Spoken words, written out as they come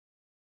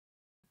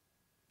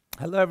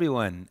Hello,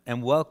 everyone,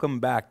 and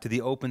welcome back to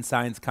the Open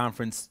Science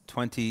Conference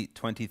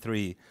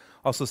 2023,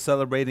 also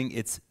celebrating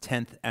its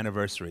 10th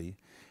anniversary.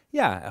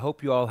 Yeah, I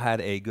hope you all had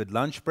a good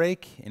lunch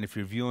break, and if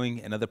you're viewing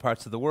in other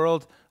parts of the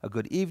world, a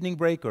good evening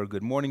break or a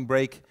good morning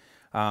break.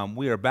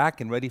 We are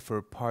back and ready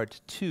for part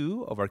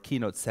 2 of our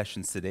keynote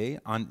sessions today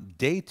on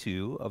day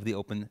 2 of the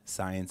Open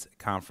Science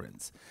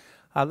Conference.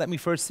 Let me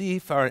first see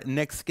if our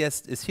next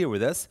guest is here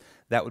with us.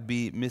 That would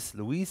be Miss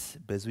Louise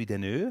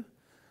Bezuidenhout.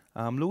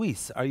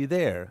 Louise, are you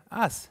there?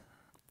 Us.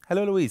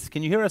 Hello, Louise.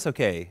 Can you hear us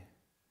okay?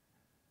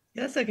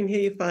 Yes, I can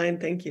hear you fine.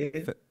 Thank you.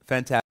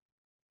 Fantastic.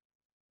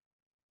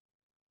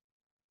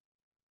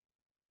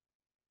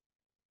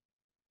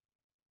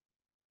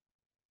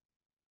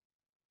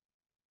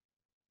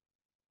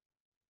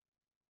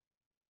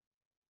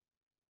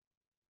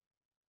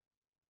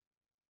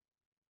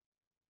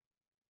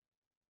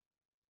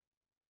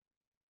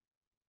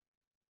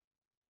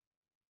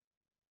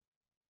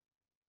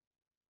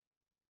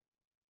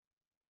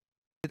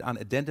 On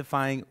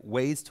identifying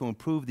ways to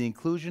improve the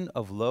inclusion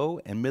of low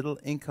and middle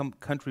income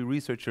country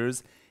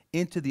researchers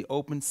into the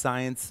open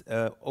science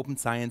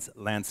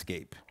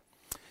landscape.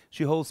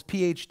 She holds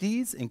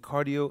PhDs in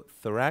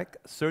cardiothoracic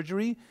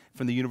surgery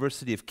from the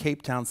University of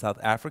Cape Town, South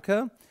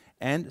Africa,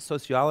 and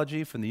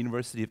sociology from the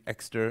University of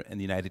Exeter in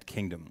the United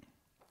Kingdom.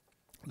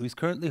 Louise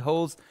currently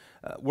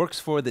works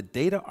for the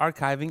Data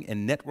Archiving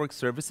and Network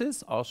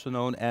Services, also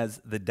known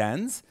as the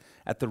DANS,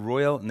 at the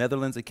Royal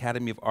Netherlands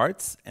Academy of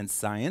Arts and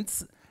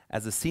Science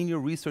as a senior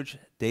research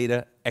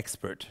data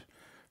expert.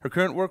 Her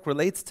current work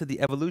relates to the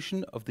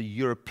evolution of the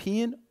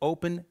European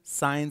Open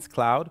Science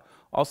Cloud,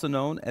 also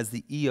known as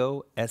the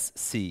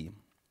EOSC,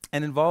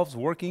 and involves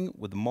working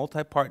with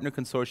multi-partner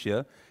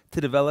consortia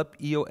to develop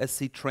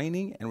EOSC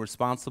training and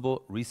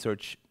responsible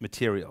research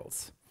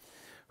materials.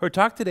 Her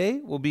talk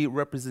today will be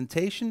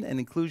Representation and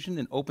Inclusion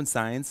in Open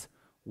Science,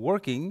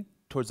 Working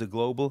Towards a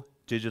Global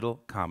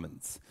Digital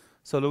Commons.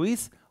 So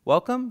Louise,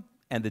 welcome,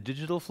 and the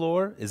digital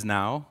floor is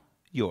now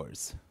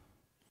yours.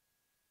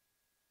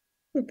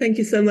 Well, thank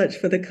you so much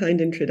for the kind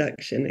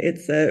introduction.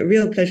 It's a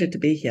real pleasure to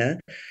be here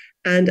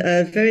and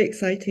very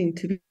exciting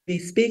to be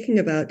speaking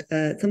about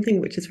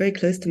something which is very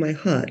close to my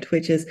heart,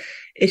 which is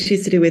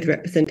issues to do with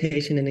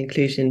representation and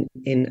inclusion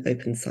in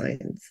open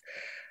science.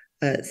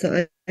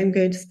 So I'm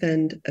going to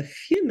spend a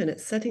few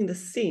minutes setting the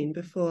scene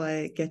before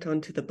I get on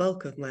to the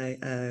bulk of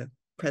my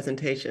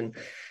presentation.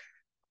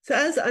 So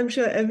as I'm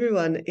sure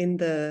everyone in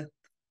the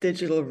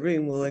digital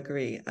room will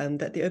agree,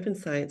 that the open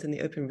science and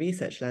the open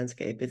research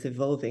landscape is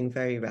evolving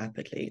very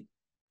rapidly.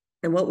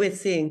 And what we're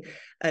seeing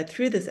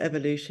through this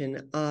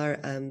evolution are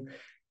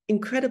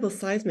incredible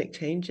seismic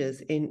changes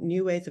in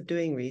new ways of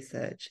doing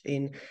research,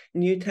 in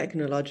new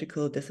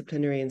technological,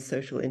 disciplinary, and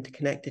social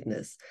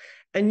interconnectedness,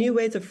 and new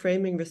ways of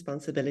framing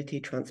responsibility,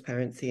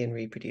 transparency, and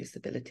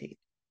reproducibility.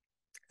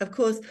 Of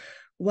course,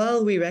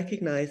 while we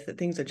recognize that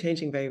things are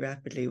changing very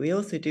rapidly, we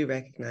also do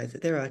recognize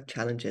that there are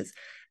challenges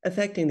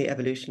affecting the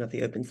evolution of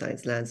the open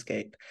science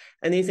landscape.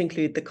 And these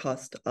include the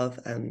cost of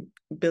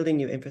building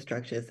new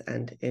infrastructures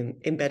and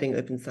embedding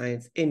open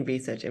science in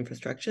research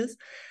infrastructures,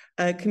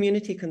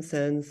 community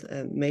concerns,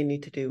 mainly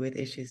to do with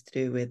issues to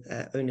do with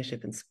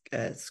ownership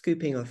and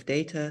scooping of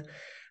data.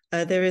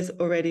 There is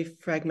already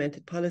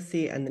fragmented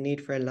policy and the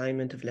need for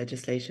alignment of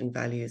legislation,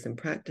 values, and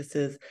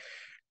practices.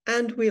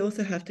 And we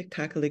also have to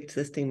tackle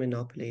existing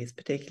monopolies,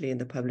 particularly in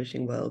the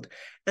publishing world,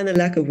 and a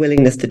lack of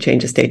willingness to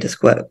change the status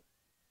quo.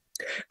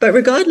 But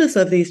regardless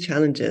of these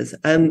challenges,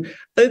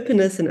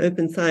 openness and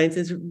open science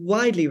is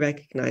widely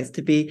recognized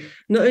to be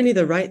not only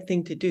the right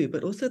thing to do,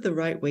 but also the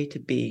right way to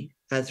be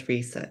as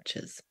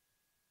researchers.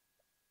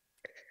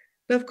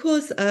 Now, of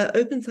course,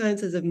 open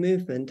science as a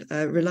movement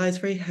relies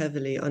very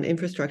heavily on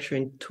infrastructure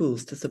and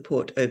tools to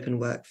support open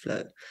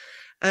workflow.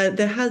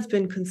 There has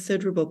been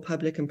considerable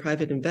public and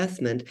private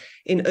investment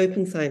in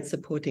open science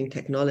supporting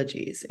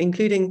technologies,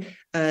 including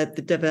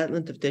the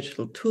development of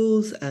digital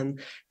tools,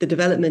 the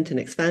development and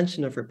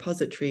expansion of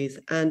repositories,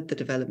 and the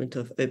development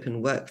of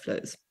open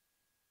workflows.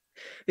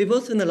 We've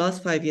also in the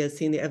last 5 years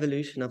seen the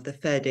evolution of the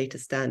FAIR data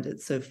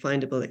standards, so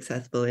findable,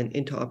 accessible, and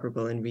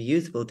interoperable and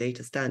reusable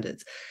data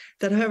standards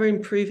that are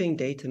improving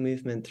data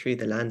movement through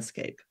the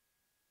landscape.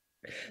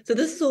 So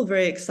this is all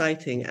very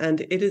exciting,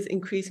 and it is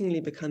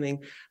increasingly becoming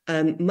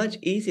much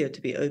easier to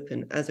be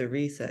open as a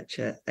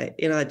researcher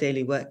in our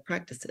daily work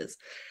practices.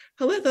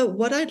 However,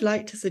 what I'd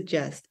like to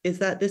suggest is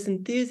that this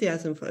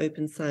enthusiasm for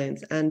open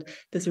science and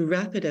this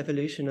rapid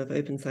evolution of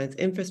open science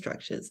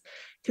infrastructures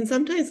can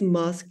sometimes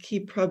mask key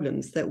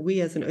problems that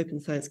we as an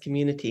open science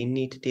community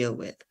need to deal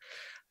with.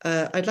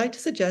 I'd like to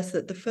suggest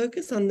that the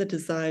focus on the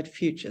desired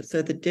future,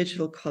 so the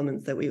digital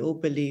commons that we all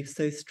believe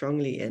so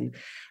strongly in,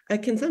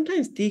 can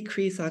sometimes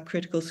decrease our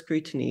critical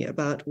scrutiny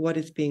about what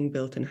is being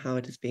built and how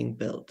it is being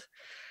built.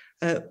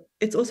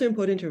 It's also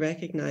important to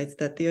recognize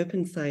that the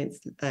open science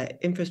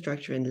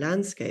infrastructure and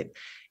landscape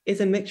is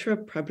a mixture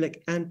of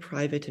public and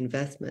private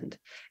investment.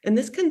 And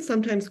this can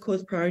sometimes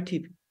cause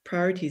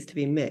priorities to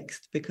be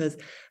mixed because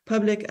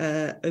public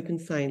open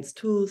science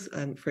tools,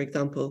 for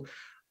example,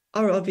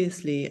 are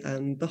obviously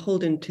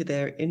beholden to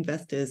their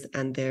investors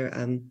and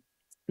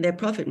their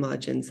profit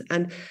margins,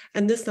 and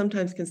this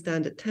sometimes can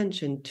stand at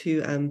tension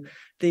to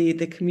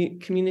the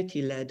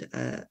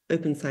community-led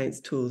open science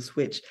tools,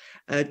 which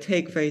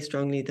take very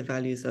strongly the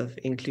values of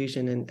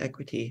inclusion and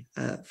equity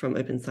from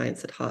open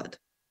science at heart.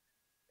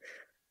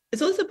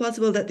 It's also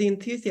possible that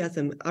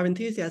our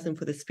enthusiasm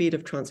for the speed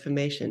of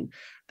transformation,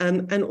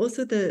 and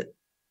also the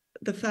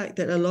fact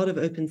that a lot of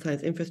open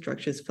science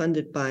infrastructure is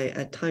funded by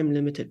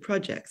time-limited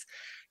projects,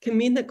 can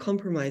mean that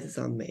compromises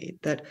are made,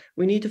 that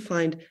we need to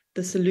find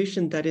the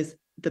solution that is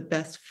the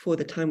best for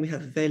the time we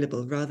have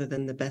available rather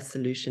than the best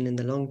solution in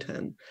the long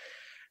term.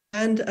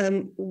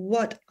 And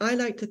what I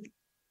like to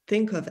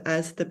think of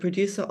as the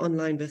producer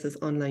online versus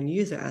online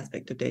user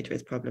aspect of data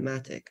is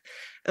problematic.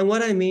 And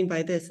what I mean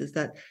by this is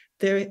that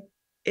there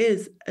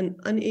is an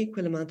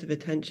unequal amount of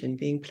attention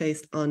being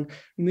placed on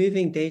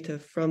moving data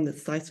from the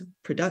site of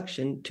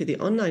production to the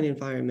online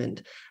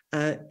environment,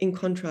 in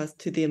contrast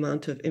to the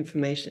amount of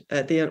information,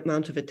 the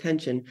amount of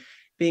attention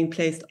being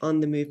placed on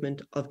the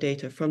movement of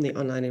data from the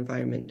online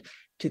environment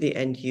to the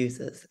end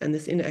users. And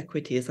this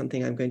inequity is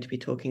something I'm going to be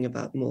talking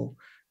about more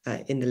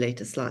in the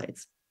later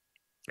slides.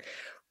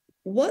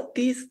 What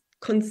these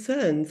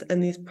concerns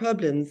and these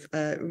problems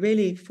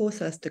really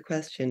force us to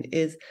question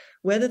is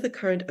whether the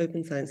current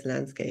open science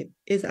landscape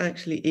is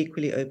actually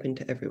equally open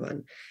to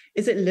everyone.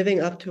 Is it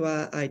living up to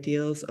our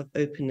ideals of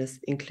openness,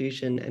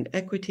 inclusion, and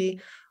equity,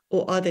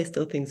 or are there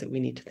still things that we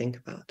need to think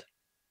about?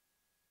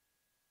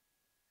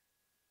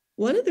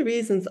 One of the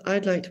reasons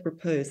I'd like to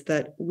propose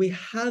that we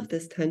have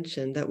this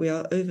tension, that we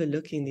are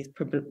overlooking these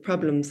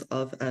problems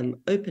of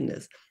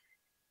openness,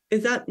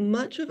 is that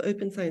much of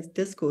open science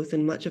discourse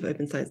and much of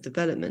open science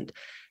development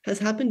has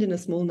happened in a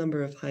small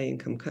number of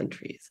high-income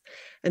countries.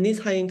 And these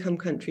high-income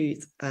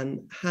countries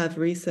have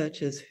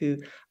researchers who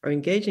are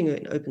engaging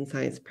in open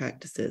science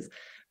practices,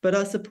 but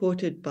are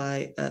supported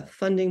by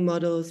funding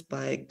models,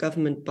 by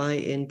government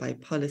buy-in, by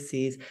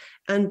policies,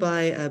 and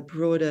by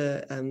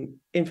broader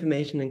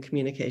information and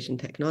communication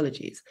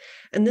technologies.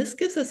 And this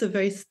gives us a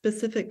very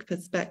specific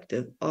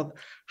perspective of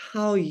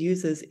how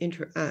users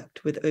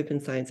interact with open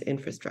science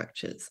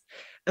infrastructures.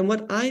 And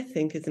what I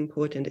think is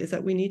important is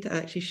that we need to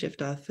actually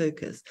shift our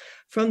focus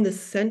from the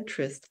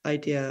centrist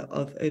idea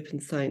of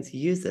open science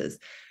users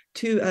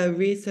to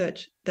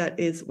research that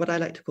is what I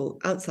like to call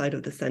outside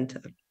of the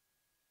center.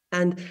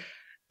 And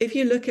if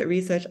you look at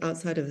research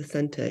outside of the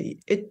center,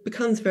 it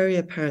becomes very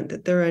apparent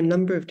that there are a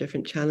number of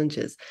different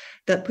challenges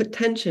that put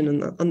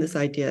tension on this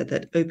idea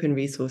that open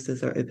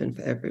resources are open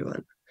for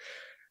everyone.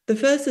 The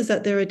first is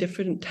that there are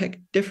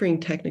differing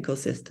technical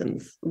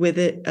systems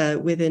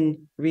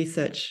within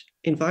research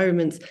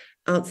environments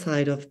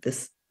outside of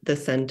the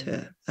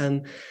center.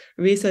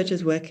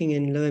 Researchers working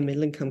in low and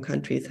middle income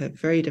countries have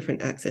very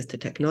different access to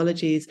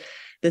technologies.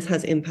 This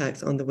has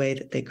impacts on the way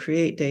that they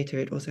create data.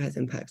 It also has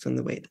impacts on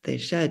the way that they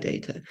share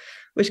data,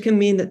 which can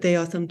mean that they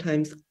are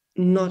sometimes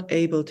not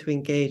able to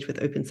engage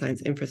with open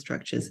science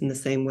infrastructures in the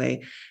same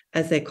way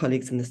as their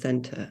colleagues in the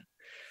center.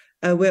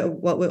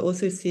 What we're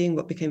also seeing,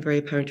 what became very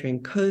apparent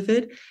during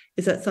COVID,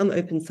 is that some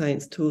open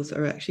science tools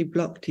are actually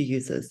blocked to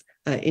users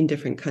in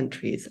different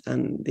countries.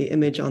 The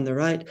image on the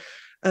right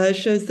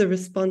shows the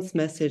response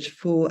message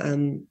for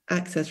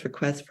access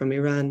requests from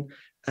Iran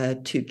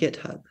to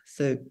GitHub.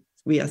 So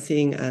we are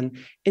seeing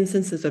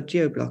instances of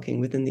geo-blocking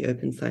within the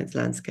open science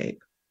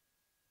landscape.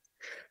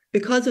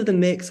 Because of the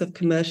mix of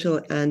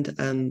commercial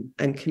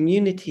and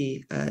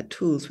community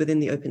tools within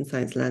the open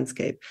science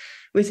landscape,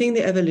 we're seeing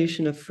the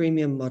evolution of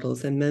freemium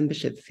models and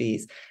membership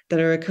fees that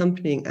are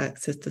accompanying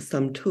access to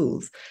some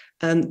tools.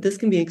 This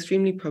can be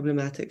extremely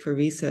problematic for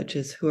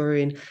researchers who are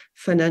in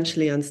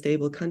financially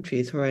unstable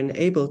countries, who are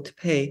unable to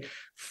pay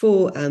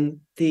for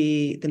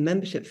the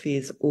membership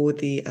fees or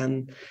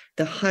the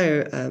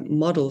higher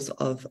models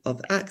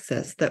of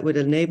access that would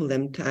enable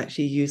them to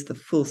actually use the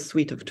full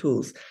suite of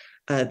tools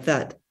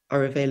that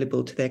are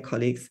available to their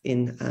colleagues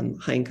in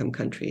high-income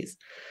countries.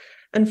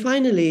 And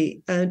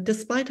finally,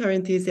 despite our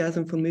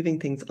enthusiasm for moving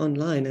things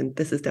online, and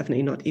this is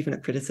definitely not even a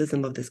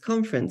criticism of this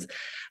conference,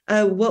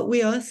 what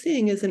we are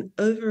seeing is an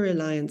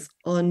over-reliance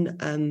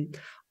on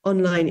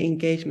online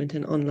engagement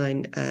and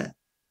online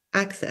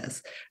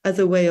access as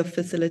a way of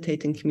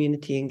facilitating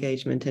community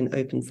engagement and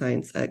open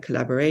science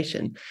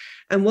collaboration.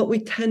 And what we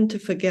tend to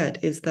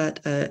forget is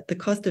that the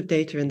cost of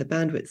data and the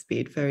bandwidth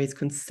speed varies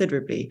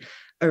considerably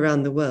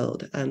around the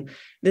world.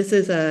 This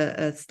is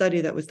a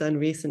study that was done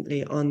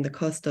recently on the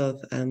cost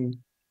of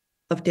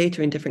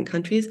data in different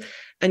countries.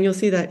 And you'll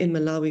see that in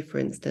Malawi, for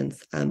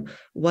instance,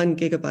 1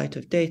 gigabyte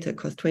of data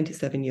costs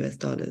 $27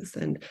 US.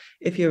 And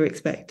if you're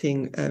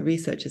expecting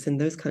researchers in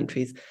those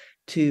countries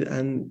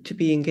to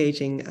be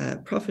engaging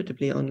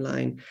profitably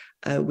online,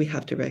 we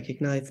have to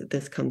recognize that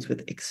this comes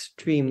with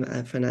extreme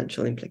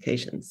financial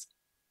implications.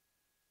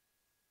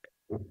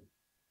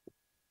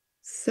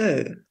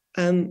 So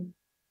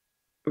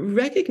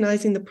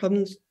recognizing the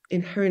problems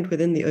inherent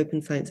within the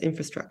open science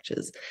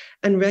infrastructures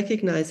and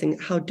recognizing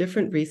how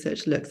different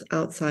research looks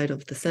outside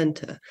of the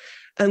center,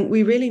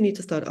 we really need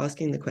to start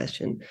asking the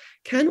question,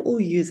 can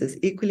all users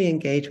equally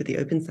engage with the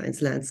open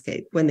science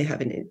landscape when they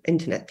have an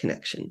internet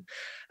connection?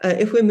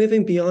 If we're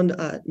moving beyond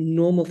our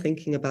normal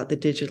thinking about the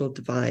digital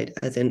divide,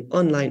 as in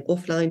online,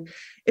 offline,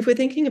 if we're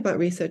thinking about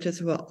researchers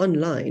who are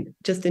online,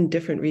 just in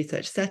different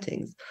research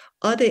settings,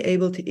 are they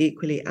able to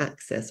equally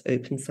access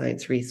open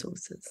science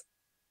resources?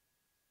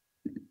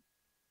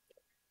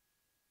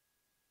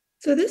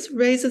 So this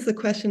raises the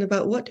question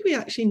about what do we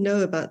actually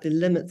know about the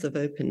limits of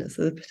openness,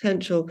 or the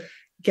potential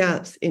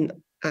gaps in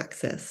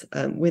access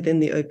within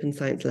the open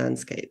science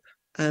landscape.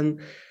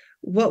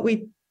 What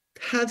we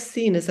have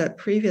seen is that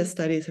previous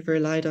studies have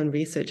relied on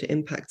researcher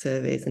impact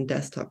surveys and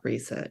desktop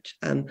research.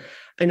 I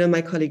know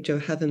my colleague Joe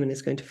Haverman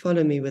is going to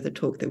follow me with a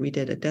talk that we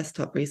did, a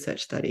desktop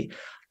research study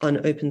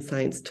on open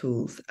science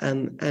tools.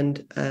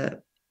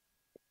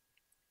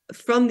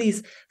 From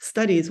these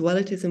studies, while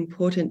it is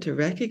important to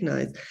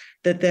recognize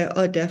that there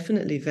are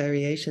definitely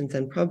variations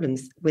and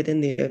problems within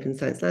the open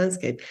science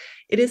landscape,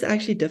 it is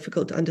actually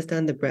difficult to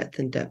understand the breadth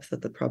and depth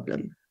of the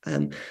problem.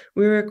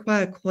 We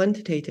require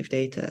quantitative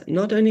data,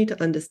 not only to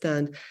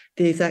understand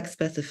the exact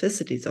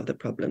specificities of the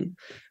problem,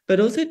 but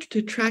also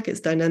to track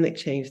its dynamic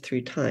change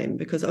through time,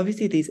 because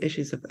obviously these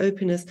issues of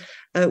openness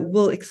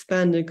will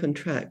expand and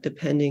contract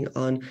depending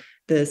on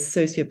the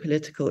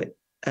socio-political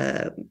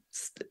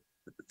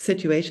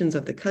situations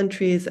of the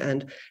countries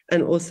and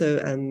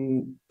also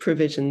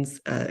provisions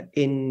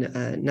in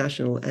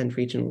national and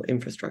regional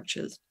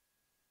infrastructures.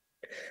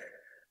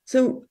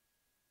 So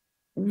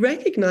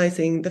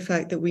recognizing the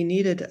fact that we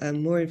needed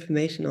more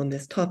information on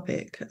this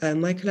topic,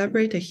 my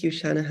collaborator Hugh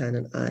Shanahan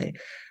and I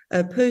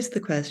posed the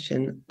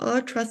question,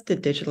 are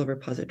trusted digital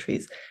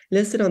repositories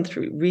listed on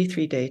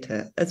Re3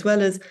 data, as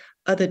well as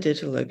other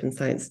digital open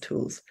science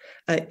tools,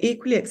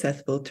 equally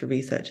accessible to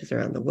researchers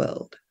around the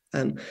world?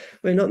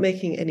 We're not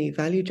making any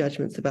value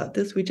judgments about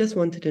this. We just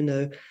wanted to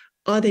know,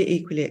 are they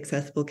equally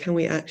accessible? Can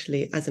we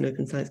actually, as an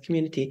open science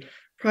community,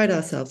 pride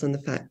ourselves on the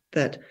fact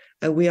that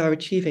we are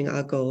achieving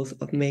our goals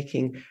of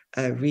making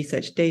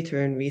research data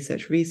and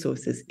research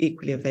resources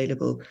equally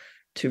available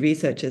to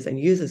researchers and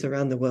users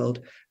around the world,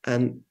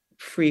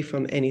 free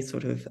from any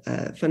sort of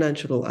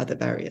financial or other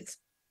barriers?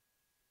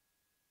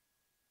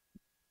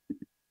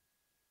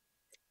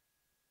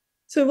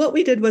 So what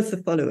we did was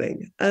the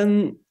following.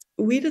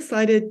 We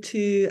decided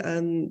to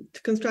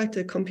construct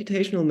a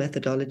computational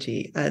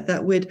methodology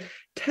that would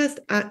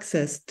test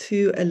access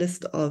to a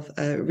list of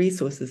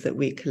resources that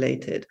we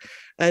collated.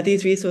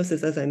 These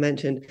resources, as I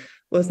mentioned,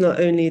 was not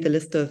only the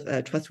list of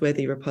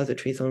trustworthy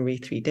repositories on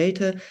Re3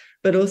 data,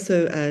 but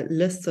also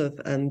lists of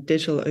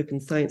digital open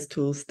science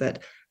tools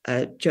that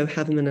Joe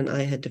Haverman and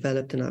I had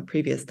developed in our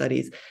previous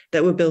studies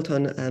that were built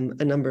on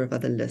a number of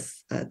other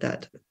lists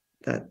that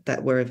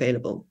were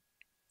available.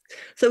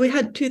 So we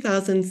had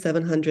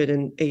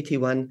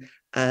 2,781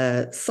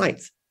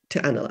 sites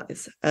to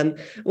analyze.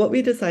 What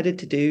we decided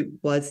to do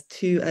was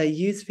to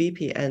use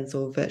VPNs,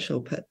 or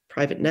virtual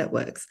private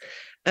networks,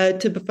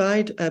 to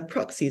provide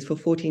proxies for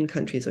 14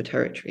 countries or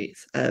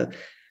territories.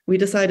 We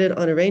decided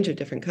on a range of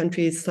different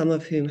countries, some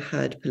of whom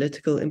had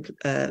political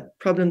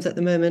problems at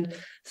the moment,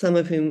 some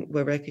of whom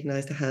were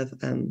recognized to have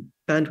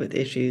bandwidth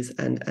issues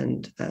and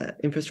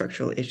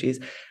infrastructural issues,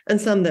 and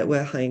some that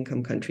were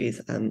high-income countries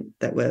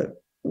that were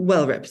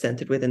well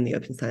represented within the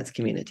open science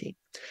community.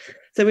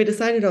 So we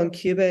decided on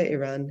Cuba,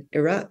 Iran,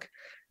 Iraq,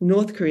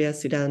 North Korea,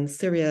 Sudan,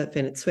 Syria,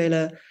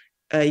 Venezuela,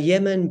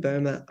 Yemen,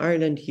 Burma,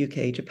 Ireland,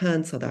 UK,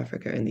 Japan, South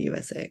Africa, and the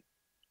USA.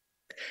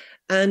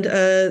 And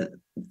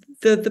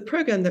the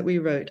program that we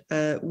wrote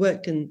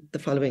worked in the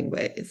following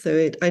way. So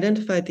it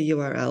identified the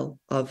URL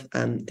of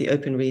the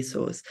open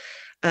resource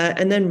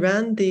and then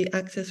ran the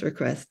access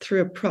request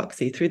through a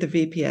proxy, through the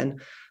VPN,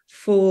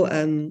 for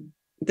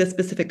the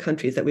specific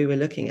countries that we were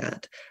looking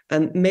at,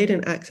 made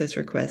an access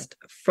request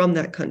from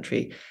that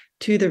country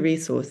to the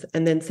resource,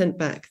 and then sent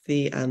back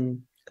the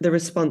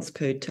response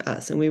code to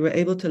us. And we were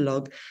able to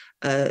log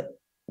the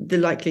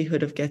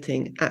likelihood of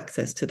getting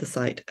access to the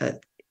site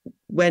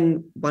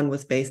when one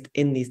was based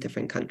in these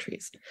different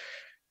countries.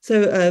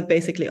 So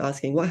basically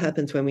asking what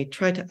happens when we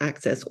try to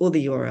access all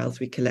the URLs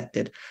we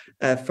collected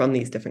from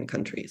these different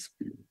countries.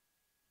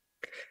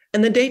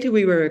 And the data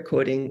we were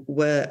recording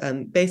were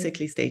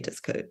basically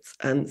status codes.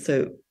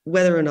 So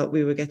whether or not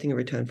we were getting a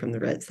return from the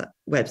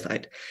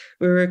website,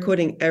 we were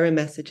recording error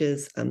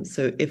messages.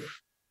 So if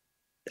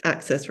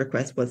access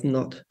request was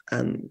not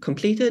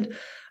completed,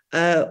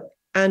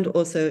 and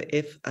also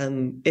if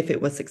it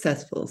was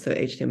successful, so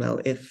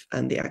HTML, if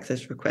the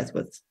access request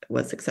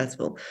was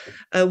successful.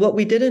 What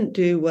we didn't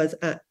do was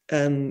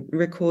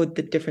record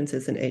the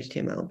differences in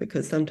HTML,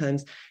 because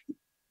sometimes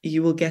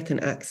you will get an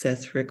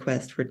access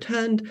request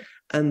returned,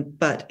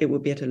 but it will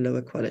be at a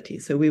lower quality.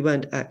 So we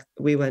weren't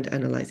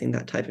analyzing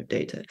that type of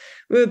data.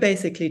 We were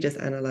basically just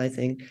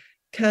analyzing,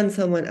 can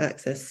someone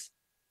access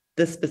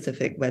this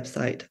specific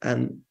website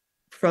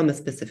from a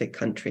specific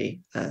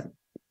country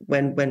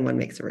when one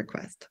makes a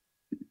request?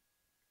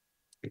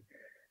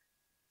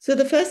 So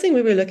the first thing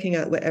we were looking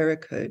at were error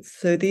codes.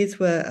 So these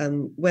were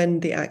when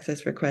the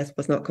access request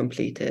was not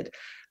completed.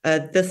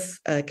 This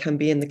can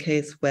be in the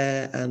case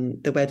where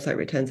the website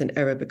returns an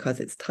error because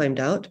it's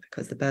timed out,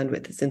 because the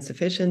bandwidth is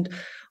insufficient,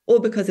 or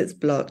because it's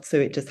blocked, so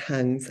it just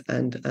hangs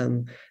and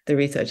the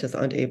researchers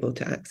aren't able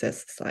to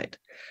access the site.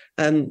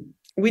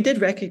 We did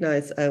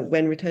recognize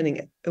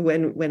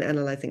when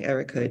analyzing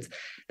error codes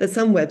that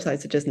some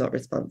websites are just not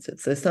responsive.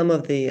 So some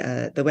of the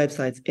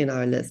websites in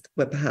our list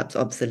were perhaps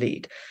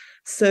obsolete.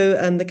 So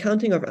the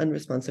counting of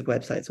unresponsive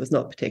websites was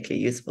not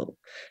particularly useful.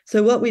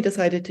 So what we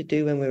decided to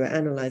do when we were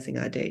analyzing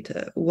our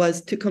data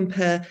was to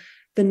compare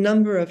the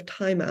number of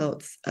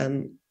timeouts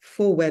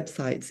for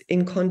websites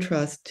in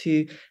contrast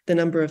to the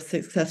number of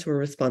successful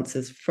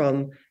responses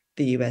from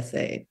the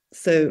USA.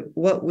 So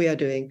what we are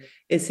doing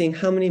is seeing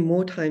how many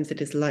more times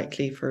it is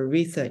likely for a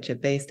researcher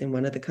based in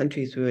one of the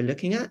countries we were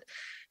looking at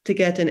to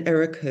get an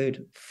error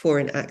code for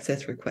an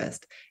access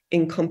request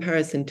in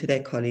comparison to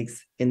their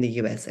colleagues in the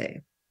USA.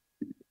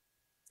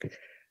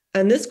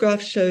 And this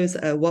graph shows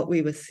what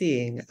we were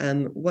seeing.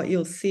 What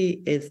you'll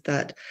see is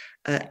that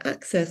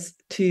access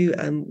to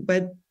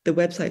the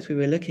websites we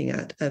were looking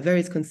at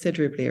varies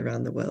considerably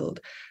around the world.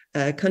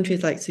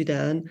 Countries like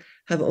Sudan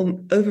have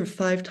over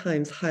 5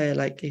 times higher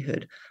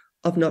likelihood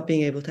of not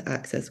being able to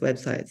access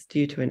websites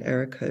due to an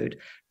error code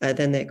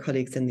than their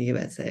colleagues in the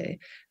USA.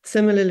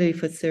 Similarly,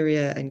 for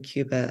Syria and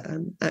Cuba,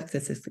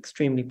 access is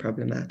extremely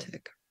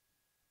problematic.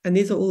 And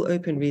these are all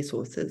open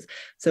resources.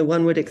 So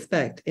one would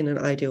expect in an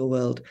ideal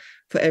world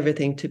for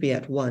everything to be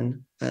at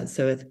 1,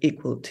 so it's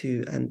equal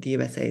to the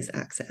USA's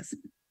access.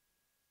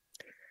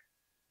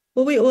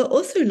 What we were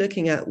also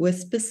looking at were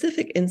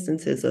specific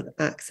instances of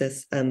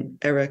access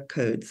error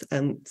codes.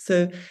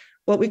 So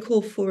what we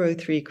call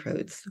 403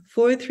 codes.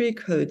 403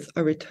 codes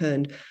are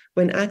returned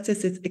when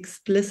access is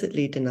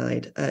explicitly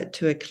denied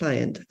to a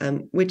client,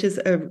 which is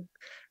a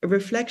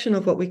reflection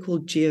of what we call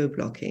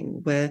geo-blocking,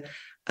 where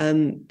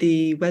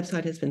the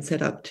website has been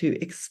set up to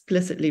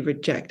explicitly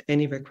reject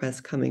any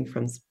requests coming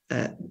from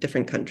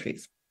different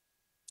countries.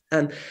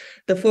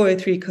 The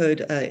 403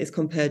 code is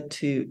compared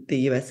to the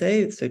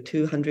USA, so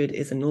 200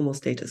 is a normal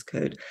status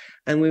code.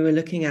 And we were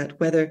looking at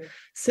whether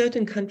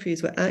certain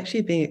countries were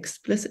actually being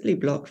explicitly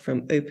blocked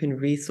from open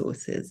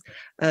resources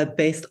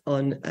based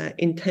on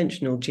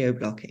intentional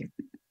geo-blocking.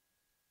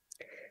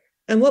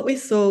 And what we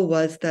saw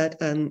was that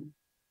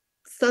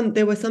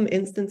there were some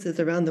instances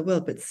around the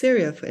world, but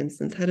Syria, for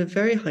instance, had a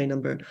very high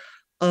number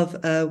of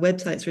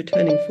websites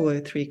returning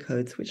 403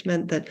 codes, which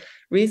meant that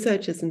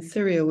researchers in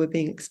Syria were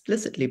being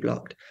explicitly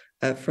blocked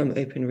from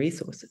open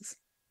resources.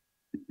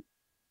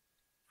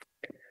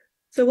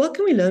 So what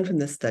can we learn from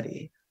this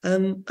study?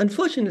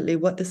 Unfortunately,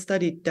 what the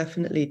study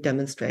definitely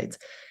demonstrates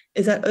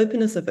is that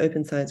openness of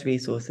open science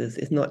resources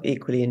is not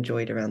equally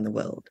enjoyed around the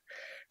world.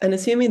 And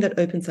assuming that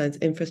open science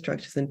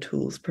infrastructures and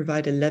tools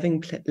provide a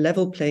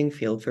level playing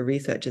field for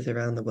researchers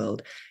around the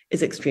world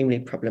is extremely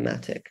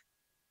problematic.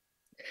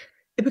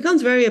 It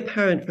becomes very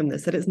apparent from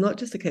this that it's not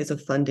just a case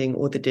of funding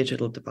or the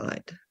digital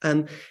divide.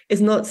 It's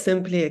not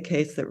simply a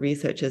case that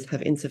researchers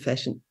have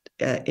insufficient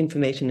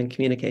information and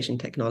communication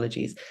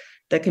technologies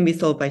that can be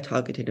solved by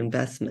targeted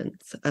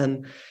investments.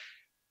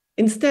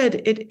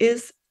 Instead, it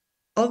is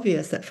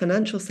obvious that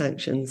financial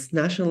sanctions,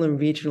 national and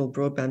regional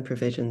broadband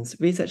provisions,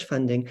 research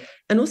funding,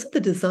 and also the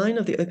design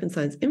of the open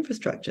science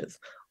infrastructures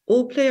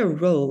all play a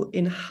role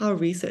in how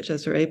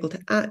researchers are able to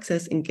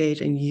access, engage,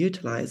 and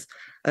utilize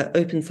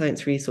open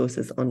science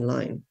resources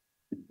online.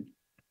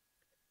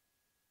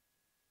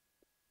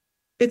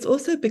 It's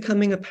also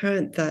becoming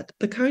apparent that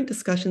the current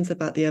discussions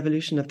about the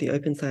evolution of the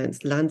open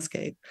science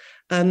landscape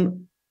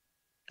and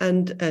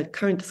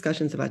current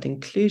discussions about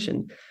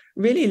inclusion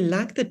really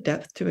lack the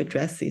depth to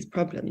address these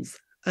problems.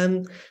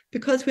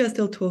 Because we are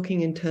still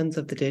talking in terms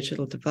of the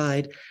digital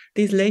divide,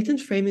 these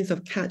latent framings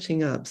of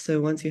catching up, so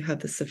once you have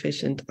the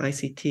sufficient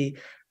ICT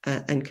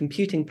and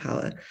computing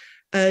power,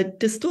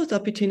 distort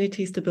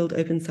opportunities to build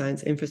open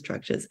science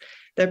infrastructures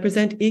that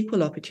present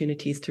equal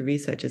opportunities to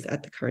researchers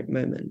at the current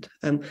moment.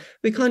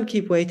 We can't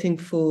keep waiting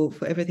for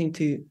everything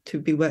to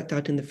be worked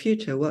out in the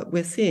future. What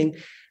we're seeing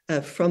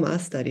from our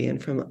study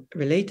and from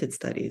related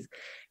studies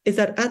is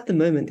that at the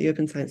moment, the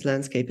open science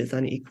landscape is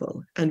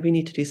unequal, and we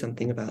need to do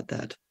something about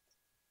that.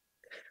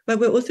 But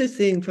we're also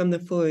seeing from the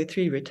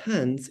 403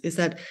 returns is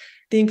that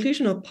the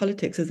inclusion of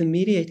politics as a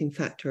mediating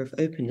factor of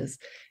openness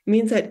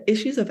means that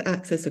issues of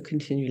access are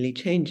continually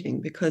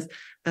changing because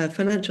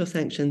financial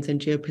sanctions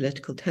and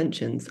geopolitical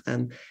tensions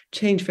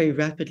change very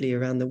rapidly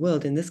around the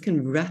world, and this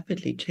can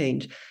rapidly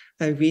change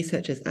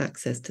researchers'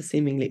 access to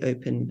seemingly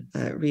open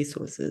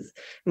resources.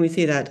 And we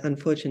see that,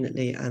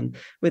 unfortunately,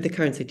 with the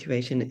current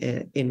situation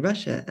in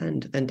Russia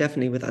and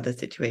definitely with other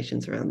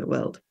situations around the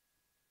world.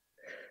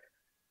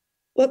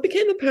 What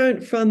became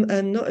apparent from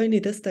not only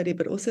this study,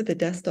 but also the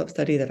desktop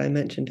study that I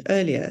mentioned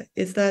earlier,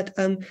 is that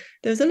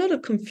there's a lot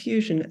of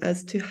confusion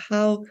as to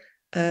how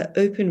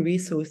open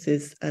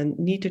resources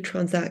need to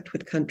transact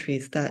with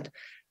countries that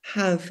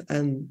have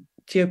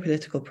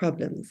geopolitical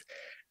problems,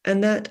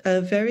 and that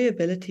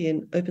variability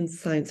in open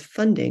science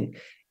funding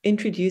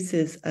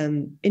introduces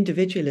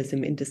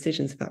individualism in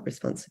decisions about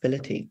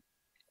responsibility.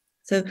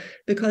 So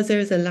because there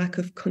is a lack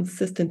of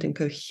consistent and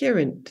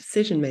coherent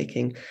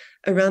decision-making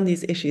around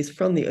these issues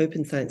from the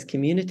open science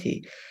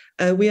community,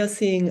 we are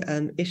seeing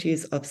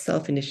issues of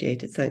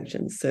self-initiated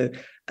sanctions, so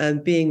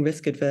being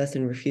risk-adverse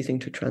and refusing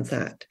to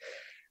transact.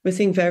 We're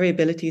seeing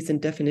variabilities in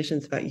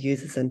definitions about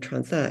users and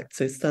transact,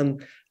 so some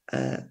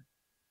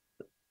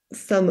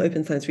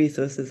open science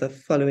resources are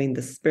following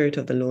the spirit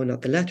of the law,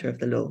 not the letter of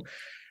the law.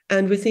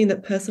 And we're seeing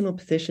that personal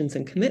positions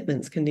and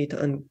commitments can lead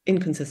to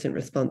inconsistent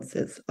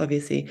responses,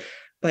 obviously,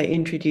 by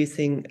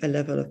introducing a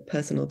level of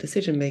personal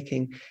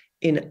decision-making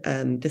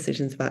in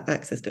decisions about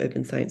access to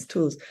open science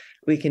tools,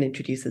 we can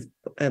introduce as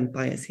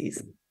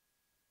biases.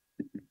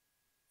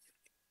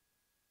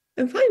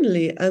 And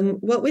finally,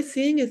 what we're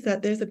seeing is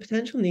that there's a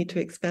potential need to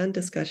expand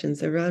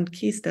discussions around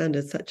key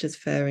standards such as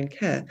fair and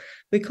care.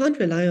 We can't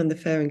rely on the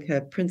fair and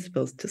care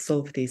principles to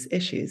solve these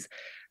issues.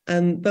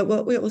 But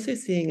what we're also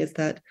seeing is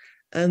that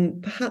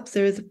perhaps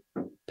there is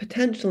a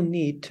potential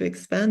need to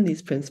expand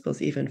these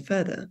principles even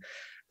further.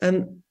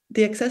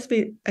 The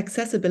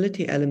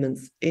accessibility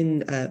elements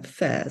in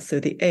FAIR, so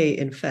the A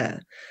in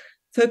FAIR,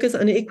 focus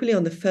unequally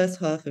on the first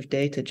half of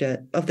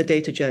the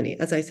data journey,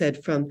 as I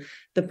said, from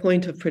the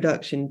point of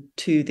production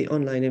to the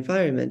online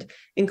environment,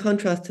 in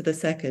contrast to the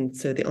second,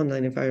 so the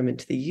online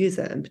environment to the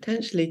user. And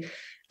potentially,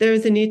 there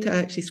is a need to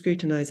actually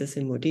scrutinize this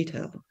in more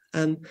detail.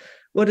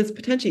 What is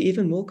potentially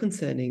even more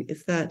concerning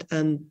is that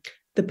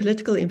the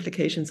political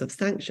implications of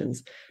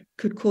sanctions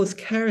could cause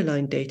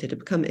care-aligned data to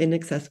become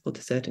inaccessible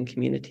to certain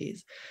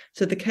communities.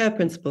 So the CARE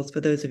principles, for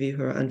those of you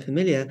who are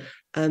unfamiliar,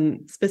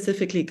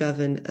 specifically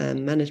govern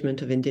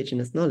management of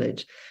Indigenous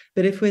knowledge.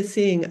 But if we're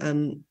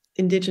seeing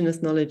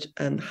Indigenous knowledge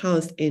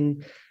housed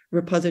in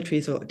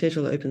repositories or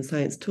digital open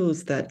science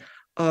tools that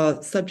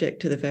are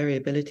subject to the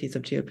variabilities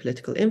of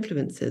geopolitical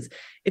influences,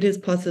 it is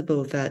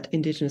possible that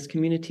Indigenous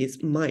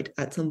communities might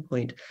at some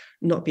point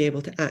not be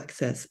able to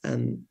access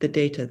the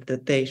data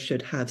that they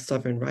should have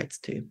sovereign rights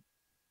to.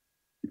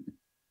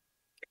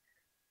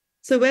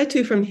 So where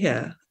to from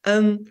here?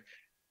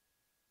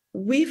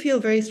 We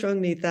feel very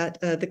strongly that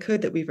the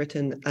code that we've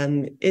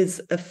written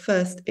is a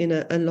first in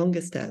a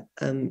longer step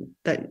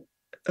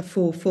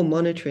for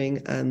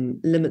monitoring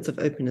limits of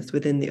openness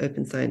within the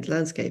open science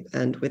landscape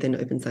and within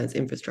open science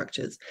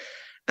infrastructures.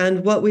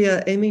 And what we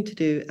are aiming to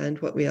do, and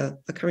what we are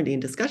currently in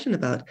discussion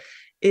about,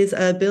 is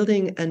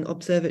building an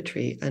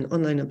observatory, an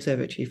online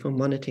observatory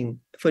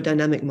for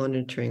dynamic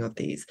monitoring of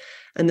these.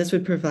 And this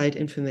would provide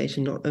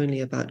information not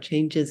only about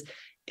changes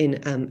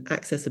in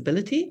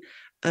accessibility,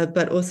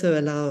 but also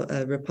allow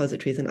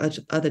repositories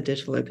and other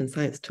digital open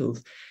science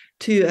tools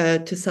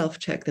to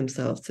self-check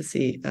themselves to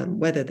see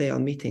whether they are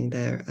meeting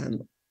their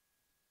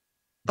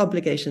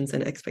obligations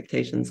and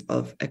expectations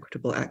of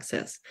equitable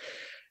access.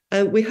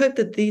 We hope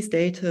that these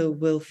data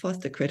will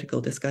foster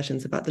critical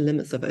discussions about the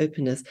limits of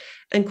openness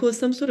and cause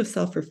some sort of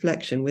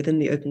self-reflection within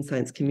the open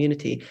science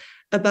community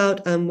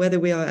about whether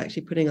we are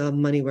actually putting our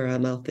money where our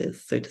mouth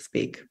is, so to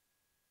speak.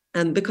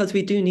 Because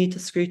we do need to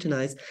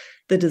scrutinize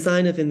the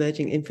design of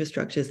emerging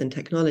infrastructures and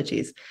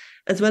technologies,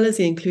 as well as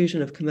the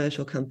inclusion of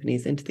commercial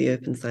companies into the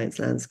open science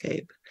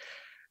landscape.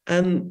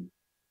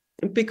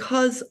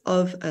 Because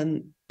of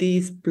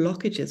these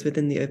blockages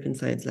within the open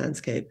science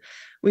landscape,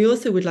 we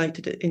also would like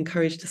to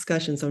encourage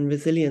discussions on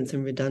resilience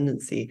and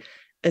redundancy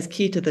as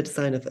key to the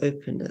design of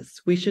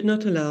openness. We should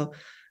not allow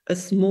a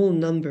small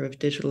number of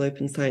digital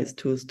open science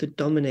tools to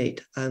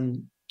dominate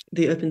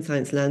the open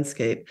science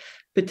landscape,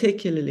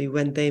 particularly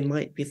when they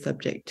might be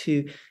subject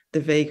to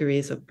the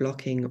vagaries of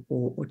blocking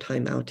or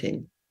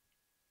timeouting.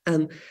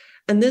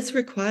 And this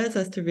requires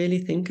us to really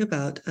think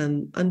about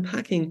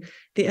unpacking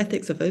the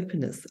ethics of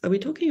openness. Are we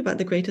talking about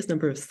the greatest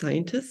number of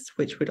scientists,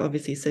 which would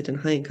obviously sit in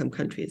high-income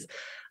countries?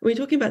 Are we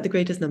talking about the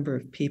greatest number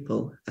of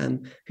people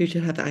who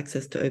should have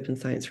access to open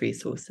science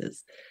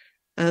resources?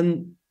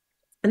 And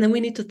then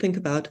we need to think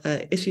about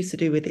issues to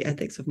do with the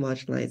ethics of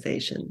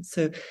marginalization.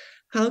 So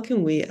how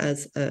can we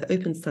as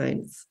open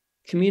science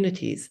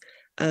communities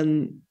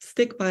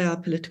stick by our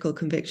political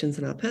convictions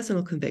and our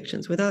personal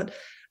convictions without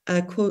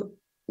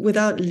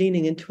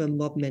leaning into a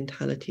mob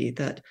mentality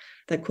that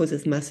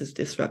causes massive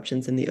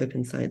disruptions in the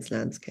open science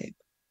landscape?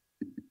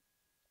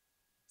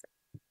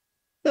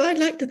 So I'd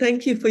like to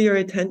thank you for your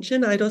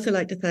attention. I'd also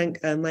like to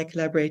thank my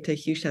collaborator,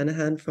 Hugh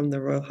Shanahan from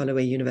the Royal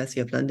Holloway University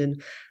of London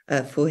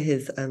for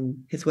his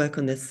work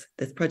on this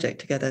project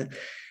together.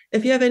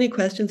 If you have any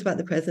questions about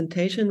the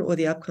presentation or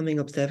the upcoming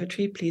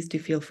observatory, please do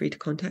feel free to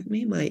contact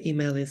me. My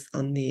email is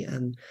on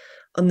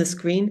the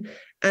screen.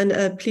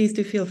 And please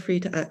do feel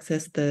free to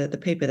access the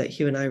paper that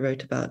Hugh and I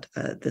wrote about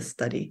this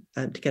study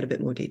to get a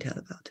bit more detail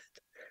about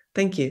it.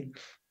 Thank you.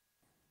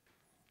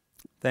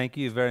 Thank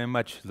you very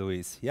much,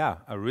 Louise. Yeah,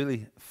 a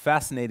really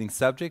fascinating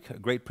subject, a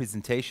great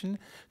presentation.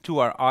 To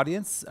our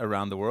audience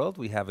around the world,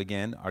 we have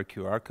again our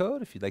QR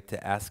code if you'd like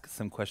to ask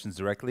some questions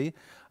directly.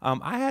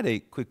 I had a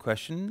quick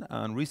question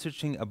on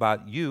researching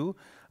about you.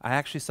 I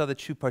actually saw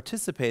that you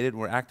participated,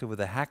 were active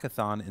with a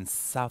hackathon in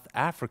South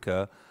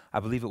Africa. I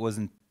believe it was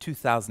in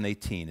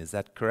 2018. Is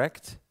that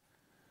correct?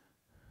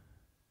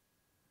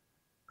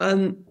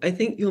 I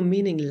think you're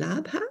meaning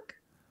lab hack,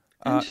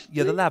 Yeah, the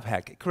potentially? lab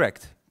hack.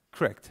 Correct.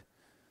 Correct.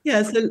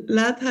 Yeah, so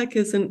Lab Hack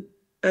is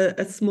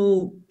a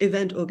small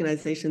event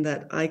organization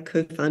that I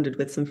co-founded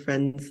with some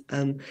friends.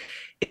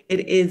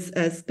 It is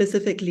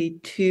specifically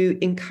to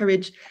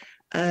encourage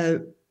uh,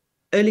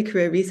 early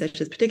career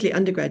researchers, particularly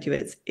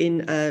undergraduates,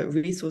 in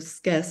resource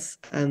scarce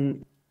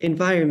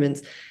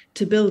environments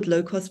to build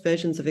low cost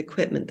versions of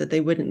equipment that they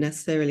wouldn't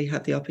necessarily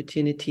have the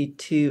opportunity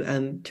to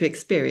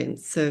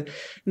experience. So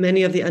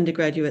many of the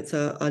undergraduates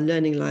are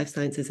learning life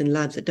sciences in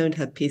labs that don't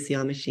have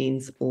PCR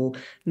machines or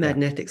Yeah.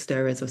 magnetic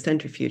stirrers or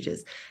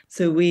centrifuges.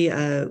 So we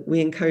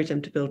encourage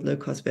them to build low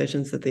cost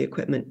versions of the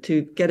equipment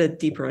to get a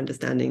deeper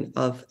understanding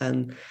of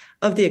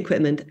the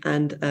equipment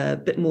and a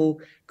bit more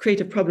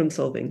creative problem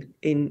solving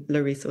in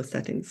low resource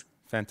settings.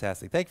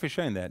 Fantastic. Thank you for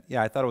sharing that.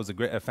 Yeah, I thought it was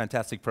a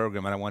fantastic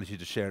program, and I wanted you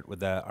to share it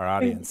with our Thank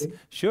audience. you.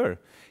 Sure.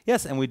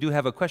 Yes, and we do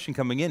have a question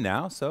coming in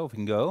now, so if we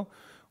can go.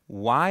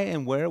 Why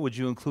and where would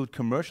you include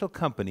commercial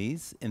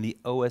companies in the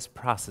OS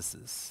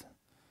processes?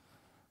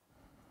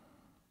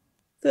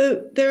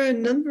 So there are a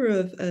number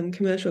of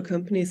commercial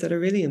companies that are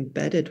really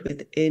embedded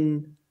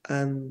within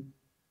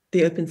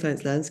the open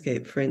science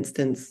landscape. For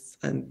instance,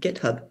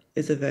 GitHub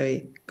is a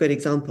very good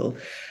example.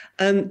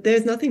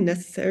 There's nothing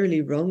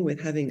necessarily wrong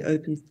with having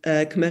open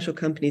commercial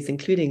companies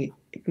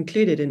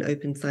included in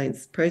open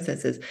science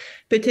processes,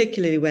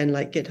 particularly when,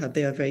 like GitHub,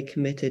 they are very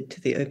committed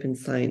to the open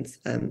science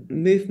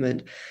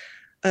movement.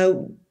 Uh,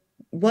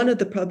 One of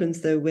the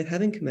problems, though, with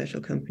having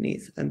commercial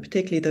companies, and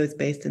particularly those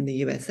based in the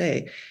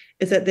USA,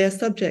 is that they're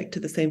subject to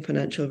the same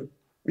financial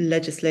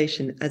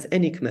legislation as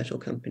any commercial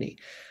company.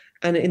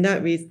 And in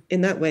that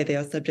way, they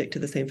are subject to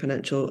the same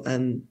financial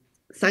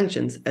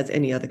sanctions as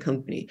any other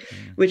company,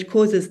 Mm. which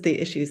causes the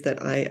issues that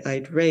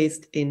I'd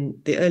raised in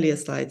the earlier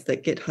slides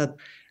that GitHub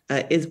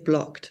is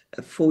blocked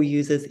for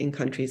users in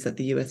countries that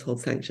the US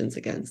holds sanctions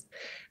against.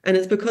 And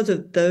it's because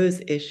of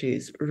those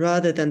issues,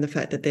 rather than the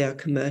fact that they are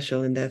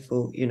commercial and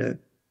therefore,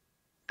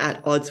 at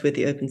odds with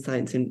the open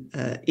science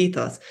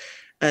ethos.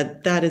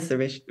 That is the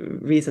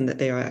reason that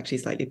they are actually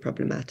slightly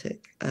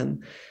problematic.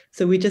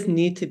 So we just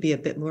need to be a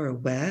bit more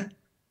aware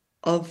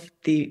of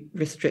the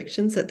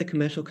restrictions that the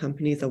commercial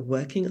companies are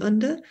working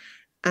under,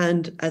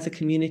 and as a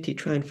community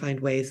try and find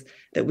ways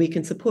that we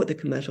can support the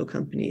commercial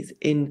companies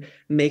in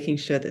making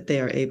sure that they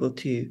are able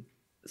to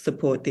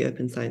support the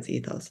open science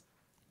ethos.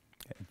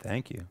 Okay,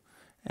 thank you.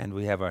 And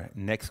we have our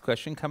next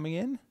question coming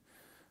in.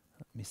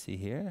 Let me see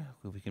here.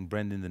 If we can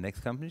blend in the next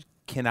company.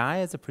 Can I,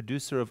 as a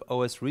producer of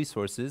OS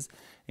resources,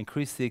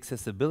 increase the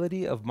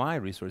accessibility of my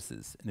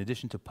resources in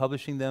addition to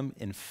publishing them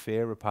in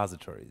fair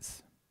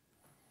repositories?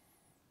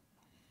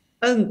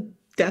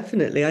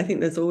 Definitely. I think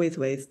there's always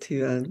ways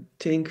to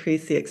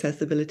increase the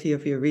accessibility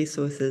of your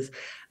resources.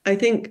 I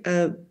think,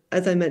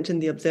 as I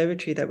mentioned, the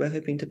observatory that we're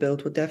hoping to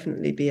build will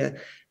definitely be a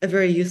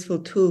very useful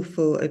tool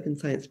for open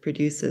science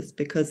producers,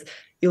 because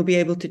you'll be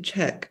able to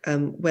check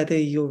whether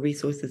your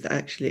resource is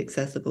actually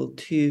accessible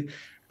to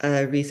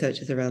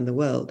researchers around the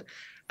world.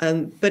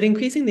 But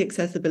increasing the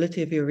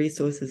accessibility of your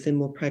resources in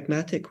more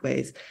pragmatic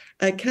ways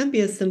can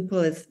be as simple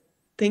as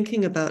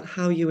thinking about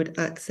how you would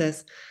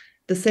access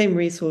the same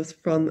resource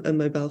from a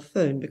mobile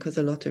phone, because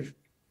a lot of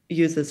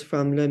users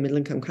from low middle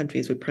income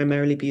countries would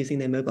primarily be using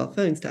their mobile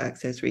phones to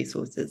access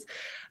resources.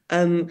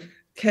 Do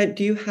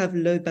you have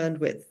low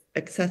bandwidth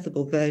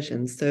accessible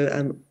versions?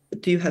 So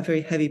do you have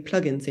very heavy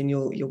plugins in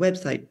your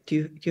website?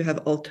 Do you have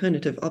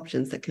alternative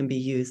options that can be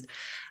used?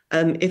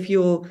 If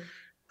you're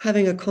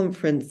having a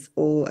conference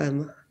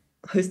or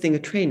hosting a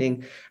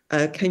training,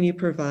 can you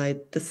provide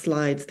the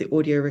slides, the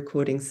audio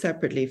recordings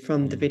separately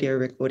from the video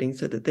recording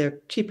so that they're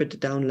cheaper to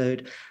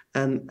download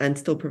and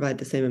still provide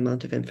the same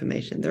amount of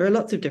information? There are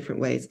lots of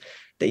different ways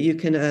that you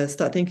can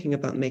start thinking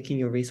about making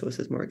your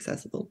resources more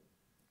accessible.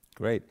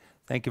 Great.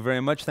 Thank you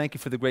very much. Thank you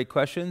for the great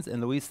questions.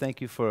 And Louise, thank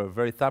you for a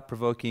very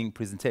thought-provoking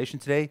presentation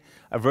today.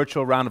 A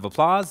virtual round of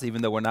applause,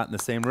 even though we're not in the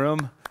same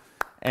room.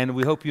 And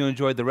we hope you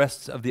enjoyed the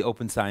rest of the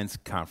Open Science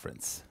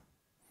Conference.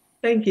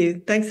 Thank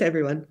you. Thanks,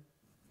 everyone.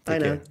 Bye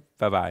Take now. care.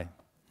 Bye-bye.